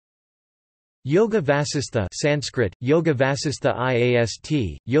Yoga Vasistha Sanskrit, Yoga Vasistha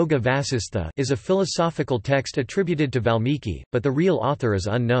IAST, Yoga Vasistha is a philosophical text attributed to Valmiki, but the real author is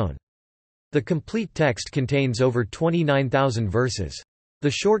unknown. The complete text contains over 29,000 verses. The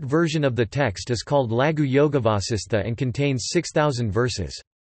short version of the text is called Lagu Yogavasistha and contains 6,000 verses.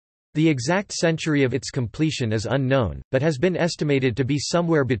 The exact century of its completion is unknown, but has been estimated to be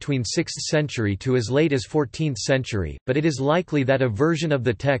somewhere between 6th century to as late as 14th century, but it is likely that a version of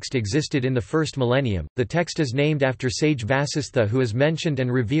the text existed in the first millennium. The text is named after sage Vasistha, who is mentioned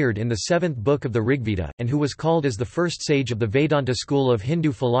and revered in the 7th book of the Rigveda, and who was called as the first sage of the Vedanta school of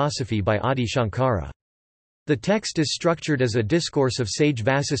Hindu philosophy by Adi Shankara. The text is structured as a discourse of sage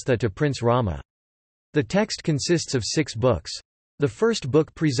Vasistha to Prince Rama. The text consists of 6 books. The first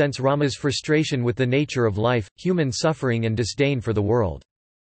book presents Rama's frustration with the nature of life, human suffering and disdain for the world.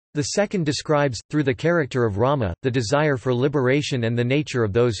 The second describes, through the character of Rama, the desire for liberation and the nature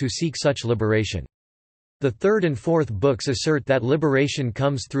of those who seek such liberation. The third and fourth books assert that liberation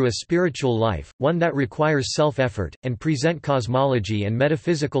comes through a spiritual life, one that requires self-effort, and present cosmology and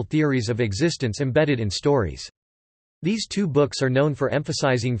metaphysical theories of existence embedded in stories. These 2 books are known for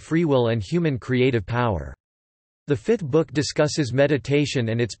emphasizing free will and human creative power. The 5th book discusses meditation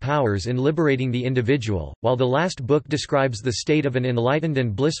and its powers in liberating the individual, while the last book describes the state of an enlightened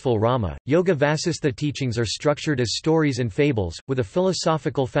and blissful Rama. Yoga Vasistha teachings are structured as stories and fables, with a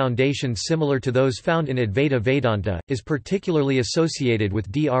philosophical foundation similar to those found in Advaita Vedanta, is particularly associated with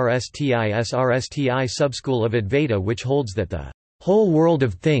Drsti-Srsti subschool of Advaita, which holds that the whole world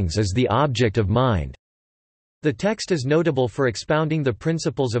of things is the object of mind. The text is notable for expounding the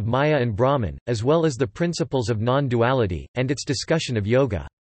principles of Maya and Brahman, as well as the principles of non-duality, and its discussion of yoga.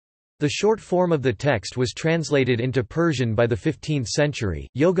 The short form of the text was translated into Persian by the 15th century.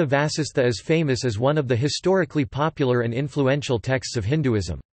 Yoga Vasistha is famous as one of the historically popular and influential texts of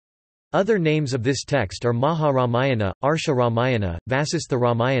Hinduism. Other names of this text are Maharamayana, Arsha Ramayana, Vasistha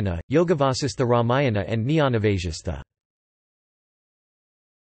Ramayana, Yogavasistha Ramayana, and Jnanavasistha.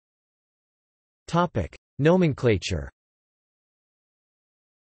 Nomenclature.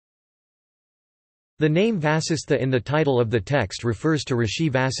 The name Vasistha in the title of the text refers to Rishi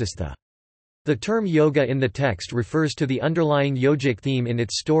Vasistha. The term yoga in the text refers to the underlying yogic theme in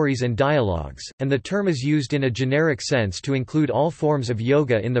its stories and dialogues, and the term is used in a generic sense to include all forms of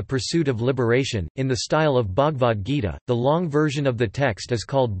yoga in the pursuit of liberation. In the style of Bhagavad Gita, the long version of the text is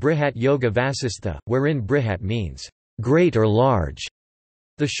called Brihat Yoga Vasistha, wherein Brihat means great or large.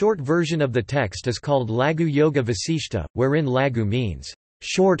 The short version of the text is called Lagu Yoga Vasishta, wherein Lagu means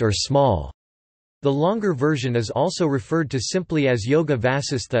short or small. The longer version is also referred to simply as Yoga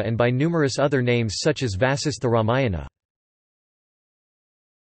Vasistha and by numerous other names such as Vasistha Ramayana.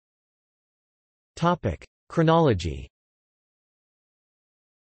 Chronology.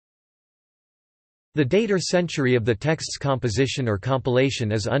 The date or century of the text's composition or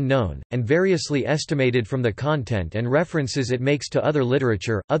compilation is unknown, and variously estimated from the content and references it makes to other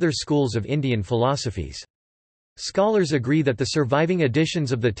literature, other schools of Indian philosophies. Scholars agree that the surviving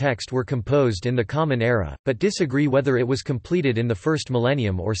editions of the text were composed in the Common Era, but disagree whether it was completed in the first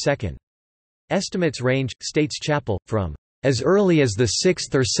millennium or second. Estimates range, states Chappell, from as early as the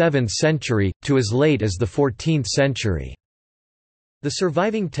 6th or 7th century, to as late as the 14th century. The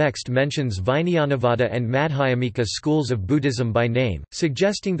surviving text mentions Vijnayanavada and Madhyamika schools of Buddhism by name,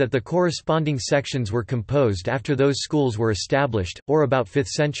 suggesting that the corresponding sections were composed after those schools were established, or about 5th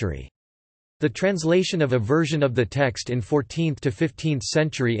century. The translation of a version of the text in 14th to 15th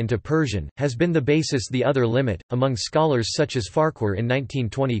century into Persian, has been the basis the other limit, among scholars such as Farquhar in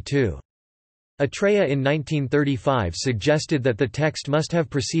 1922. Atreya in 1935 suggested that the text must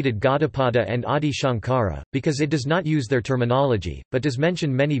have preceded Gaudapada and Adi Shankara, because it does not use their terminology, but does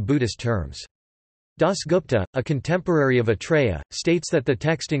mention many Buddhist terms. Dasgupta, a contemporary of Atreya, states that the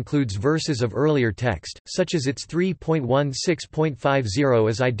text includes verses of earlier text, such as its 3.16.50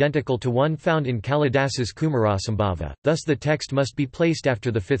 is identical to one found in Kalidasa's Kumarasambhava, thus the text must be placed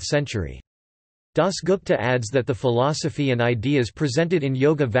after the 5th century. Dasgupta adds that the philosophy and ideas presented in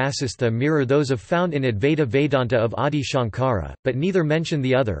Yoga Vasistha mirror those of found in Advaita Vedanta of Adi Shankara, but neither mention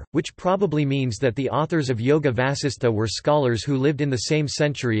the other, which probably means that the authors of Yoga Vasistha were scholars who lived in the same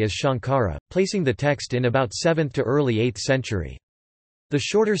century as Shankara, placing the text in about 7th to early 8th century. The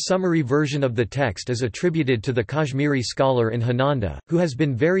shorter summary version of the text is attributed to the Kashmiri scholar Hinanda, who has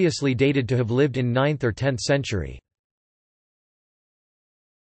been variously dated to have lived in 9th or 10th century.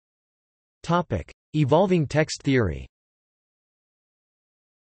 Evolving text theory.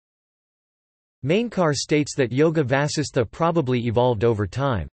 Mainkar states that Yoga Vasistha probably evolved over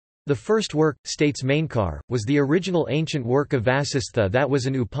time. The first work, states Mainkar, was the original ancient work of Vasistha that was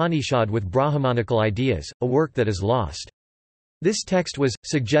an Upanishad with Brahmanical ideas, a work that is lost. This text was,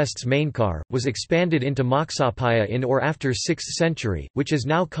 suggests Mainkar, was expanded into Moksapaya in or after 6th century, which is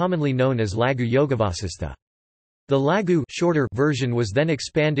now commonly known as Lagu Yogavasistha. The Lagu shorter version was then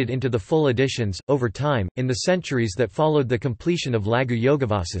expanded into the full editions, over time, in the centuries that followed the completion of Lagu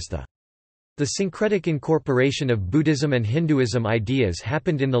Yogavasistha. The syncretic incorporation of Buddhism and Hinduism ideas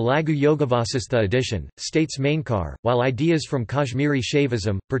happened in the Lagu Yogavasistha edition, states Mainkar, while ideas from Kashmiri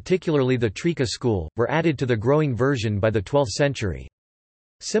Shaivism, particularly the Trika school, were added to the growing version by the 12th century.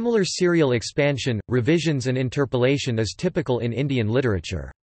 Similar serial expansion, revisions and interpolation is typical in Indian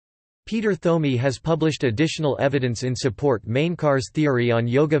literature. Peter Thomi has published additional evidence in support Mainkar's theory on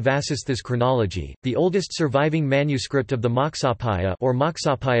Yoga Vasistha's chronology. The oldest surviving manuscript of the Moksapaya or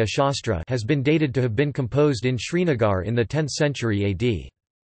Moksapaya Shastra has been dated to have been composed in Srinagar in the 10th century AD.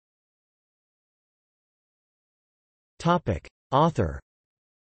 Topic: Author.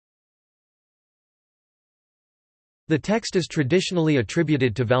 The text is traditionally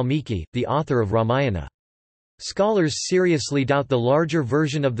attributed to Valmiki, the author of Ramayana. Scholars seriously doubt the larger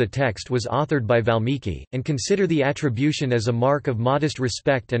version of the text was authored by Valmiki, and consider the attribution as a mark of modest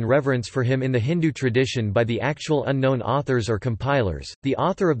respect and reverence for him in the Hindu tradition by the actual unknown authors or compilers. The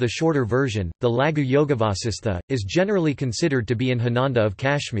author of the shorter version, the Lagu Yogavasistha, is generally considered to be Hinanda of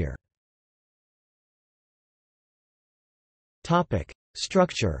Kashmir. Topic: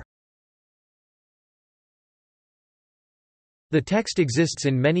 Structure. The text exists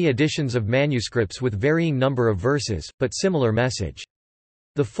in many editions of manuscripts with varying number of verses, but similar message.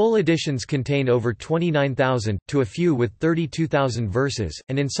 The full editions contain over 29,000, to a few with 32,000 verses,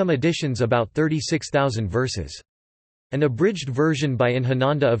 and in some editions about 36,000 verses. An abridged version by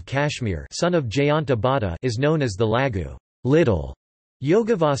Hinanda of Kashmir, son of Jayanta Bhatta, is known as the Lagu Little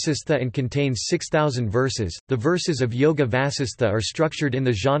Yogavasistha and contains 6,000 verses. The verses of Yoga Vasistha are structured in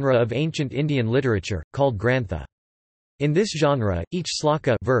the genre of ancient Indian literature, called Grantha. In this genre, each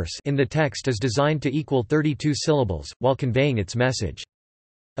sloka verse in the text is designed to equal 32 syllables, while conveying its message.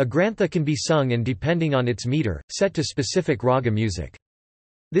 A grantha can be sung and depending on its meter, set to specific raga music.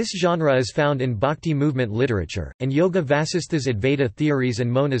 This genre is found in Bhakti movement literature, and Yoga Vasistha's Advaita theories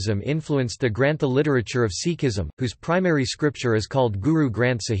and monism influenced the grantha literature of Sikhism, whose primary scripture is called Guru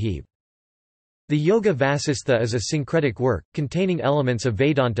Granth Sahib. The Yoga Vasistha is a syncretic work, containing elements of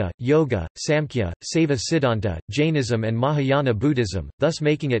Vedanta, Yoga, Samkhya, Saiva Siddhanta, Jainism and Mahayana Buddhism, thus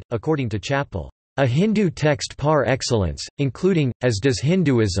making it, according to Chappell, a Hindu text par excellence, including, as does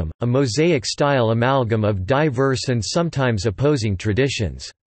Hinduism, a mosaic-style amalgam of diverse and sometimes opposing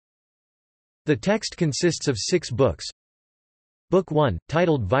traditions. The text consists of 6 books. Book 1,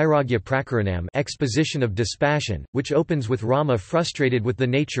 titled Vairagya Prakaranam, Exposition of Dispassion, which opens with Rama frustrated with the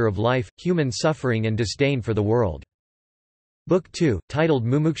nature of life, human suffering and disdain for the world. Book 2, titled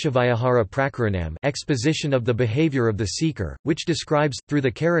Mumukshavayahara Prakaranam, Exposition of the Behavior of the Seeker, which describes, through the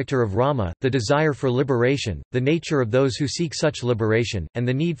character of Rama, the desire for liberation, the nature of those who seek such liberation, and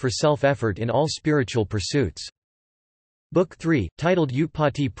the need for self-effort in all spiritual pursuits. Book 3, titled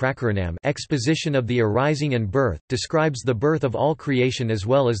Utpatti Prakaranam, Exposition of the Arising and Birth, describes the birth of all creation as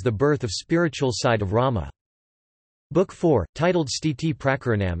well as the birth of spiritual side of Rama. Book 4, titled Sthiti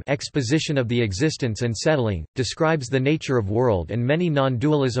Prakaranam, Exposition of the Existence and Settling, describes the nature of world and many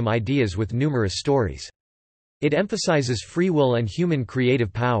non-dualism ideas with numerous stories. It emphasizes free will and human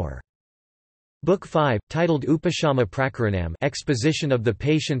creative power. Book 5, titled Upashama Prakaranam, Exposition of the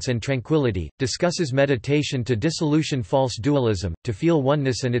Patience and Tranquility, discusses meditation to dissolution false dualism, to feel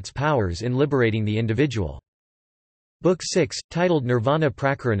oneness and its powers in liberating the individual. Book 6, titled Nirvana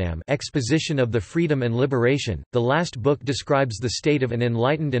Prakaranam, Exposition of the Freedom and Liberation, the last book describes the state of an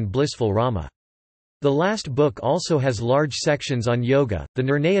enlightened and blissful Rama. The last book also has large sections on yoga. The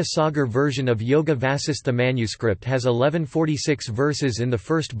Nirnaya Sagar version of Yoga Vasistha manuscript has 1146 verses in the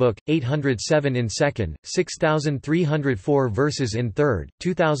first book, 807 in second, 6304 verses in third,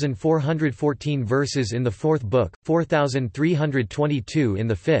 2414 verses in the fourth book, 4322 in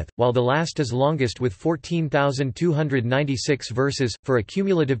the fifth, while the last is longest with 14296 verses, for a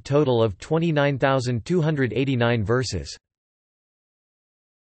cumulative total of 29289 verses.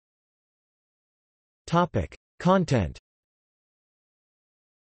 Content.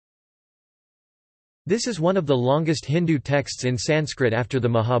 This is one of the longest Hindu texts in Sanskrit after the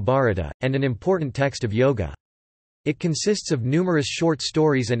Mahabharata, and an important text of yoga. It consists of numerous short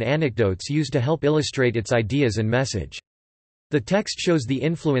stories and anecdotes used to help illustrate its ideas and message. The text shows the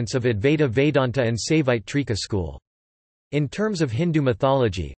influence of Advaita Vedanta and Saivite Trika school. In terms of Hindu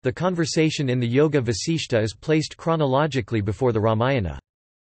mythology, the conversation in the Yoga Vasistha is placed chronologically before the Ramayana.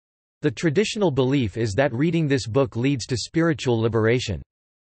 The traditional belief is that reading this book leads to spiritual liberation.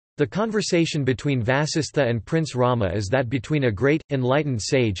 The conversation between Vasistha and Prince Rama is that between a great, enlightened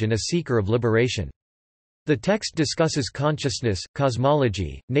sage and a seeker of liberation. The text discusses consciousness,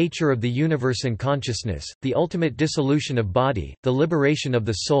 cosmology, nature of the universe and consciousness, the ultimate dissolution of body, the liberation of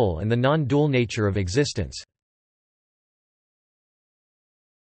the soul and the non-dual nature of existence.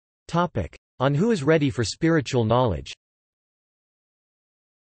 On who is ready for spiritual knowledge.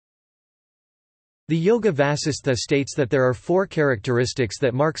 The Yoga Vasistha states that there are 4 characteristics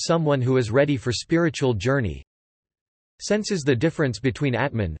that mark someone who is ready for spiritual journey. Senses the difference between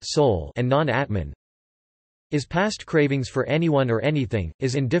Atman soul and non-Atman. Is past cravings for anyone or anything,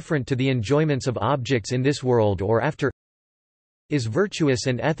 is indifferent to the enjoyments of objects in this world or after. Is virtuous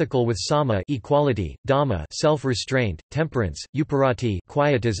and ethical with sama equality, dhamma self-restraint, temperance, uparati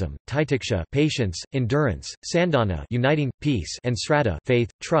quietism, titiksha patience, endurance, sandhana uniting, peace and sraddha faith,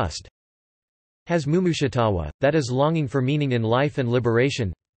 trust. Has mumushatawa, that is longing for meaning in life and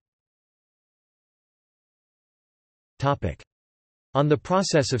liberation. On the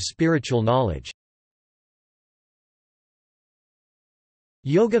process of spiritual knowledge.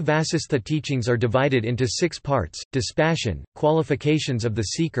 Yoga Vasistha teachings are divided into 6 parts: dispassion, qualifications of the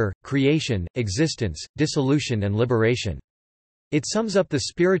seeker, creation, existence, dissolution and liberation. It sums up the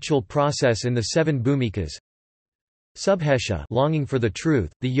spiritual process in the 7 bhumikas. Subhesha, longing for the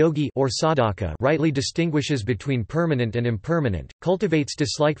truth. The yogi or sadhaka rightly distinguishes between permanent and impermanent, cultivates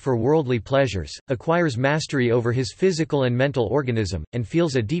dislike for worldly pleasures, acquires mastery over his physical and mental organism, and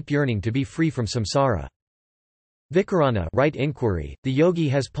feels a deep yearning to be free from samsara. Vikarana, right inquiry. The yogi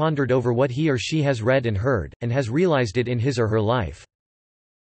has pondered over what he or she has read and heard, and has realized it in his or her life.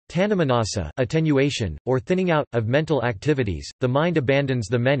 Tanamanasa, attenuation, or thinning out, of mental activities. The mind abandons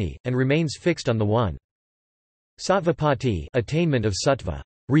the many, and remains fixed on the one. Sattvapati, attainment of sattva,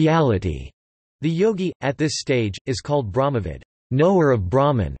 reality. The yogi, at this stage, is called Brahmavid, knower of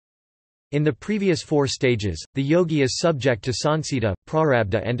Brahman. In the previous 4 stages, the yogi is subject to sansita,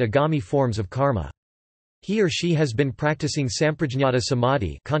 prarabdha and agami forms of karma. He or she has been practicing samprajñāta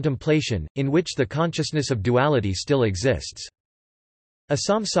samadhi contemplation, in which the consciousness of duality still exists.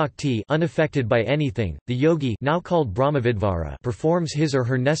 Asamsakti, unaffected by anything, the yogi, now called Brahmavidvara, performs his or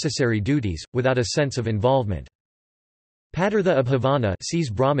her necessary duties, without a sense of involvement. Padartha abhavana, sees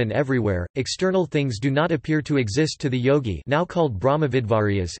Brahman everywhere. External things do not appear to exist to the yogi, now called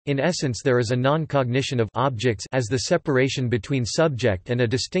Brahmavidvaryas. In essence, there is a non-cognition of objects as the separation between subject and a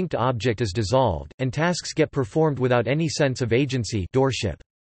distinct object is dissolved, and tasks get performed without any sense of agency. Doorship.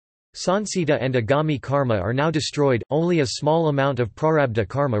 Sansita and agami karma are now destroyed. Only a small amount of prarabdha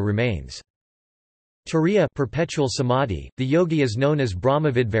karma remains. Turiya, perpetual samadhi. The yogi is known as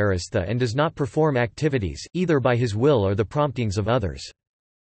Brahmavidvaristha and does not perform activities, either by his will or the promptings of others.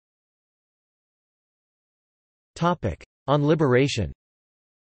 On liberation.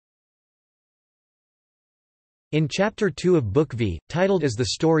 In Chapter 2 of Book V, titled as The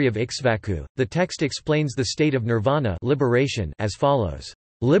Story of Ikshvaku, the text explains the state of nirvana liberation as follows.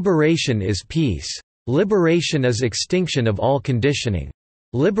 Liberation is peace. Liberation is extinction of all conditioning.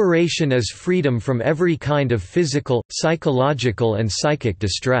 Liberation is freedom from every kind of physical, psychological and psychic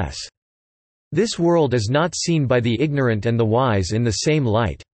distress. This world is not seen by the ignorant and the wise in the same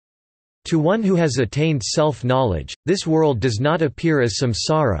light. To one who has attained self-knowledge, this world does not appear as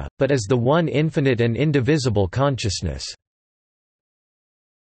samsara, but as the one infinite and indivisible consciousness.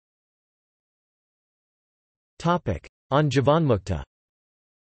 On Jivanmukta.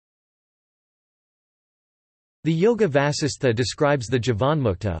 The Yoga Vasistha describes the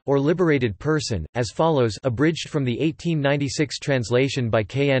Jivanmukta, or liberated person, as follows, abridged from the 1896 translation by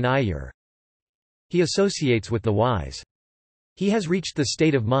K. N. Iyer. He associates with the wise. He has reached the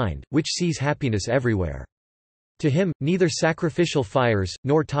state of mind, which sees happiness everywhere. To him, neither sacrificial fires,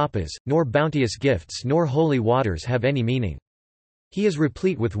 nor tapas, nor bounteous gifts nor holy waters have any meaning. He is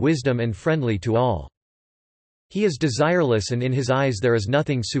replete with wisdom and friendly to all. He is desireless and in his eyes there is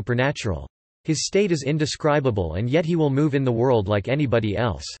nothing supernatural. His state is indescribable and yet he will move in the world like anybody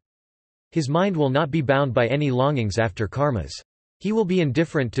else. His mind will not be bound by any longings after karmas. He will be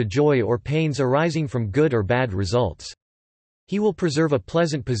indifferent to joy or pains arising from good or bad results. He will preserve a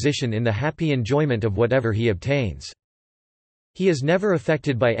pleasant position in the happy enjoyment of whatever he obtains. He is never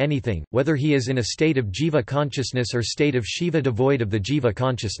affected by anything, whether he is in a state of jiva consciousness or state of shiva devoid of the jiva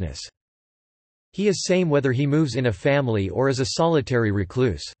consciousness. He is same whether he moves in a family or is a solitary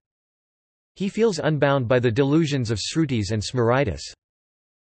recluse. He feels unbound by the delusions of srutis and smritis.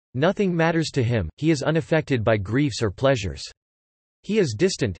 Nothing matters to him, he is unaffected by griefs or pleasures. He is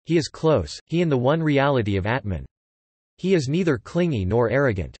distant, he is close, he in the one reality of Atman. He is neither clingy nor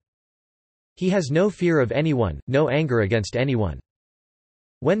arrogant. He has no fear of anyone, no anger against anyone.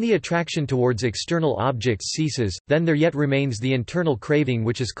 When the attraction towards external objects ceases, then there yet remains the internal craving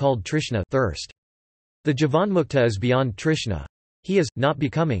which is called trishna, thirst. The Jivanmukta is beyond trishna. He is, not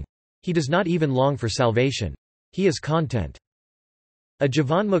becoming. He does not even long for salvation. He is content. A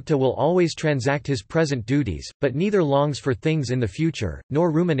Jivanmukta will always transact his present duties, but neither longs for things in the future,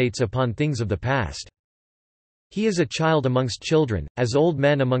 nor ruminates upon things of the past. He is a child amongst children, as old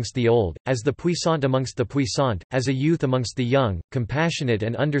men amongst the old, as the puissant amongst the puissant, as a youth amongst the young, compassionate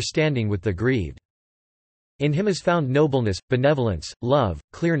and understanding with the grieved. In him is found nobleness, benevolence, love,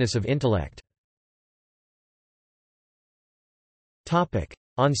 clearness of intellect.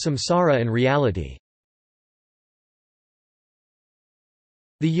 On samsara and reality.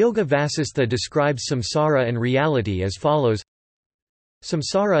 The Yoga Vasistha describes samsara and reality as follows.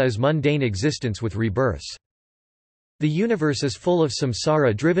 Samsara is mundane existence with rebirths. The universe is full of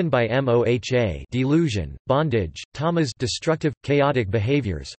samsara driven by moha delusion, bondage, tamas destructive, chaotic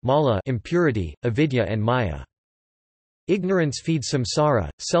behaviors, mala impurity, avidya and maya. Ignorance feeds samsara,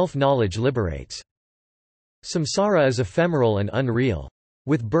 self-knowledge liberates. Samsara is ephemeral and unreal.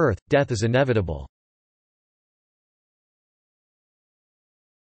 With birth, death is inevitable.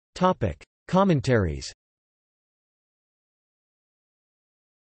 Commentaries.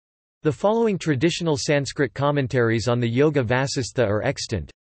 The following traditional Sanskrit commentaries on the Yoga Vasistha are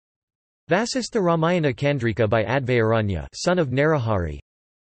extant. Vasistha Ramayana Kandrika by Advayaranya, son of Narahari.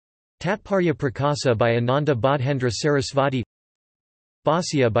 Tatparya Prakasa by Ananda Bodhendra Sarasvati.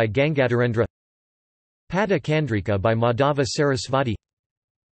 Bhasya by Gangadharendra. Pada Kandrika by Madhava Sarasvati.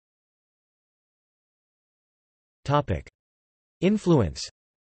 Influence.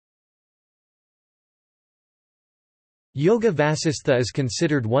 Yoga Vasistha is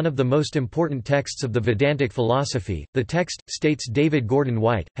considered one of the most important texts of the Vedantic philosophy. The text, states David Gordon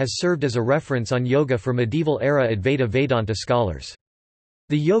White, has served as a reference on yoga for medieval-era Advaita Vedanta scholars.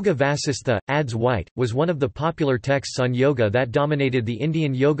 The Yoga Vasistha, adds White, was one of the popular texts on yoga that dominated the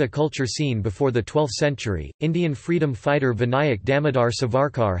Indian yoga culture scene before the 12th century. Indian freedom fighter Vinayak Damodar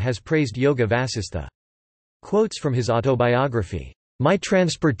Savarkar has praised Yoga Vasistha. Quotes from his autobiography, "My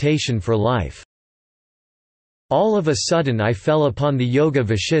transportation for life. All of a sudden I fell upon the Yoga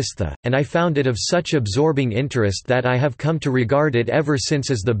Vasistha, and I found it of such absorbing interest that I have come to regard it ever since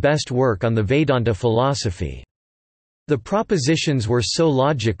as the best work on the Vedanta philosophy. The propositions were so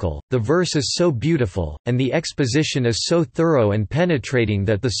logical, the verse is so beautiful, and the exposition is so thorough and penetrating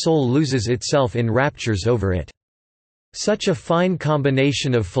that the soul loses itself in raptures over it. Such a fine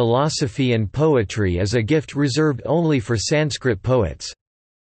combination of philosophy and poetry is a gift reserved only for Sanskrit poets.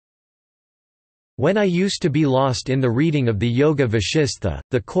 When I used to be lost in the reading of the Yoga Vasistha,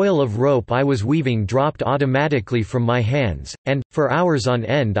 the coil of rope I was weaving dropped automatically from my hands, and, for hours on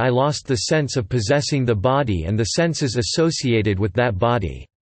end I lost the sense of possessing the body and the senses associated with that body.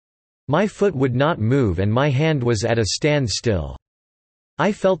 My foot would not move and my hand was at a standstill.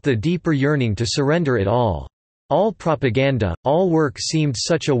 I felt the deeper yearning to surrender it all. All propaganda, all work seemed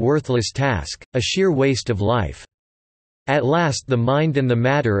such a worthless task, a sheer waste of life. At last the mind and the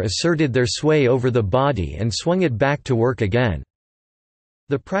matter asserted their sway over the body and swung it back to work again."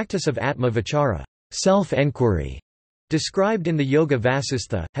 The practice of Atma Vichara, self-enquiry, described in the Yoga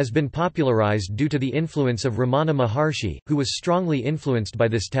Vasistha, has been popularized due to the influence of Ramana Maharshi, who was strongly influenced by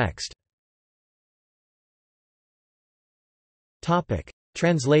this text.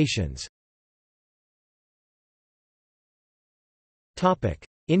 Translations.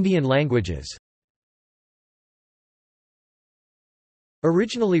 Indian languages.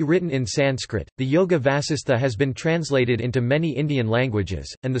 Originally written in Sanskrit, the Yoga Vasistha has been translated into many Indian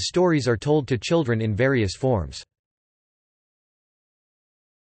languages, and the stories are told to children in various forms.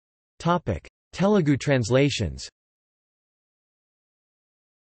 Telugu translations.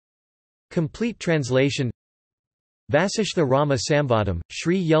 Complete translation. Vasistha Rama Samvadam,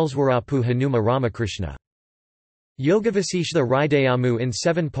 Sri Yelswarapu Hanuma Ramakrishna. Yogavasistha Hridayamu in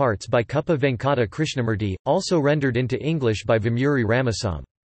 7 parts by Kuppa Venkata Krishnamurti, also rendered into English by Vimuri Ramasam.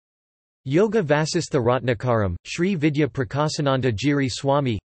 Yoga Vasistha Ratnakaram, Sri Vidya Prakasananda Giri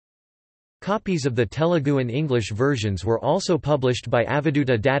Swami. Copies of the Telugu and English versions were also published by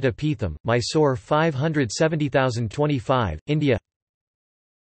Avaduta Datta Peetham, Mysore 570025, India.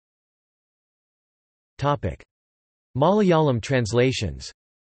 Malayalam translations.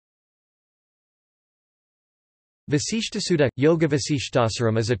 Vasishtasutta –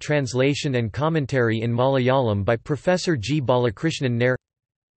 Yogavasishtasaram is a translation and commentary in Malayalam by Professor G. Balakrishnan Nair.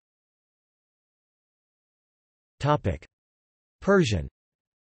 Persian.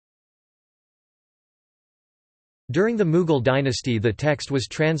 During the Mughal dynasty the text was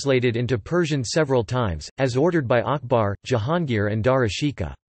translated into Persian several times, as ordered by Akbar, Jahangir and Dara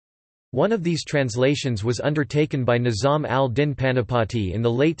Shikoh. One of these translations was undertaken by Nizam al-Din Panipati in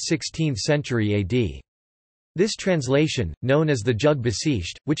the late 16th century AD. This translation, known as the Jug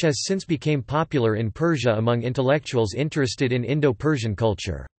Basisht, which has since become popular in Persia among intellectuals interested in Indo-Persian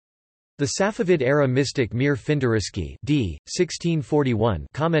culture. The Safavid-era mystic Mir Findaruski d. 1641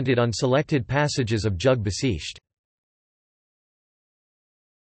 commented on selected passages of Jug Basisht.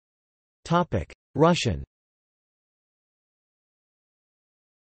 Russian.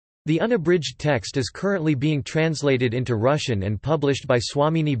 The unabridged text is currently being translated into Russian and published by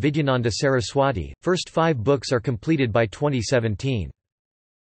Swamini Vidyananda Saraswati. First 5 books are completed by 2017.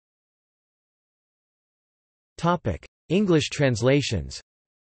 English translations.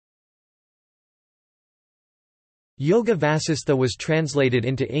 Yoga Vasistha was translated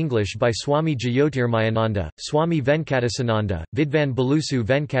into English by Swami Jyotirmayananda, Swami Venkatasananda, Vidvan Balusu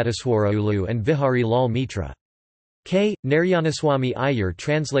Venkataswaraulu and Vihari Lal Mitra. K. Naryanaswamy Iyer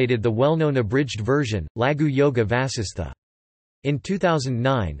translated the well-known abridged version, Lagu Yoga Vasistha. In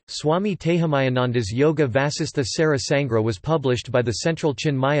 2009, Swami Tehamayananda's Yoga Vasistha Sara Sangra was published by the Central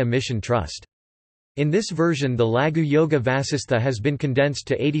Chinmaya Mission Trust. In this version the Lagu Yoga Vasistha has been condensed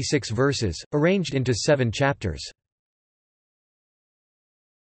to 86 verses, arranged into 7 chapters.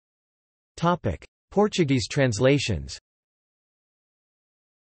 Portuguese translations.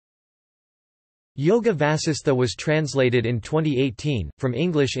 Yoga Vasistha was translated in 2018, from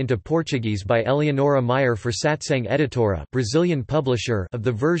English into Portuguese by Eleonora Meyer for Satsang Editora, Brazilian publisher, of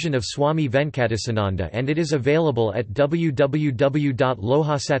the version of Swami Venkatasananda, and it is available at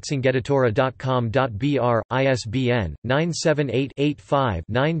www.lohasatsangeditora.com.br, ISBN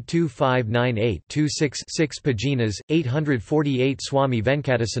 978-85-92598-26-6 paginas, 848 Swami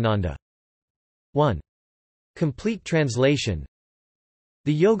Venkatasananda. 1. Complete translation.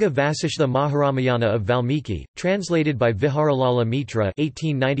 The Yoga Vasishtha Maharamayana of Valmiki, translated by Viharalala Mitra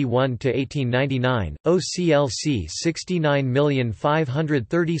 (1891–1899), OCLC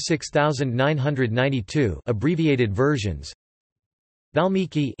 69536992, abbreviated versions.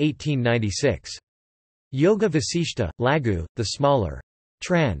 Valmiki 1896. Yoga Vasishtha, Lagu, the smaller.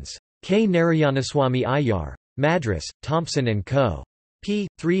 Trans. K. Narayanaswamy Iyer. Madras, Thompson & Co. p.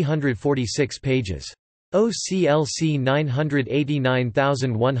 346 pages. OCLC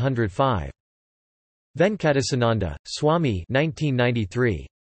 989105. Venkatasananda, Swami 1993.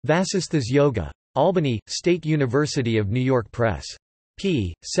 Vasistha's Yoga. Albany, State University of New York Press.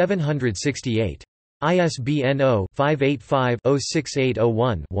 p. 768. ISBN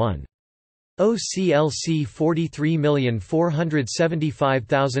 0-585-06801-1. OCLC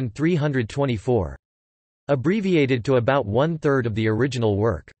 43475324. Abbreviated to about one-third of the original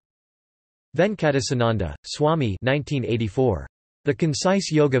work. Venkatasananda, Swami 1984. The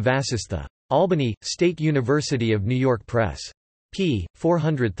Concise Yoga Vasistha. Albany, State University of New York Press. p.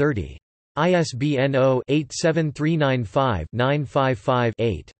 430. ISBN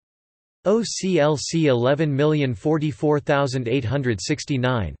 0-87395-955-8. OCLC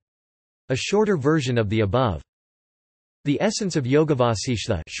 11044869. A shorter version of the above. The Essence of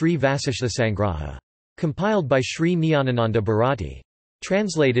Yogavasishtha, Sri Vasishtha Sangraha. Compiled by Sri Nyanananda Bharati.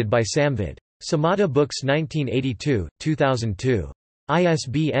 Translated by Samvid. Samata Books 1982, 2002.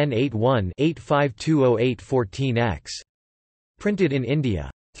 ISBN 81-85200814-X. Printed in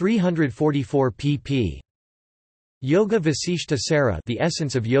India. 344 pp. Yoga Vasishtha Sara, The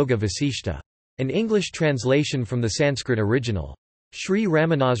Essence of Yoga Vasishtha. An English translation from the Sanskrit original. Sri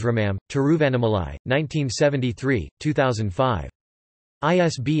Ramanasramam, Tiruvannamalai, 1973, 2005.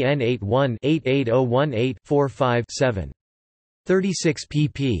 ISBN 81-88018-45-7. 36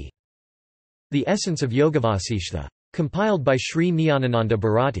 pp. The Essence of Yogavasishtha. Compiled by Sri Nyanananda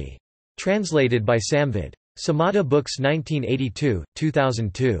Bharati. Translated by Samvid. Samata Books 1982,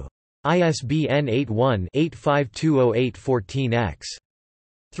 2002. ISBN 81-85200814-X.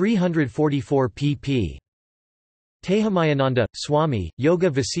 344 pp. Tehamayananda, Swami, Yoga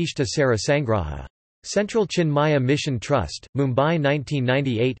Vasishtha Sara Sangraha. Central Chinmaya Mission Trust, Mumbai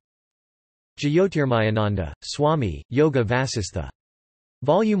 1998. Jyotirmayananda, Swami, Yoga Vasistha.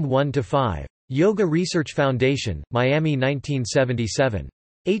 Volume 1–5. Yoga Research Foundation, Miami 1977.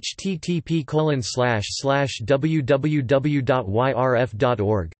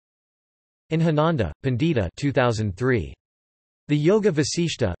 http://www.yrf.org. Inhananda, Pandita 2003. The Yoga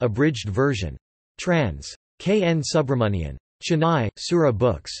Vasishtha abridged version. Trans. K. N. Subramanian. Chennai, Sura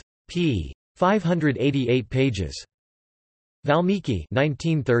Books. p. 588 pages. Valmiki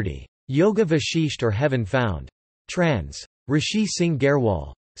 1930. Yoga Vasisht or Heaven Found. Trans. Rishi Singh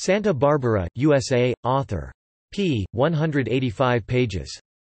Garwal. Santa Barbara, USA, author. p. 185 pages.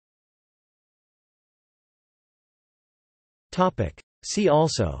 See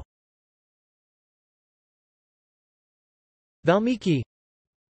also: Valmiki,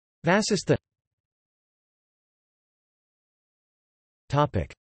 Vasistha.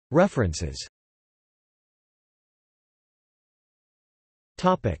 References.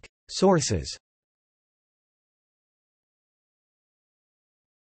 Sources.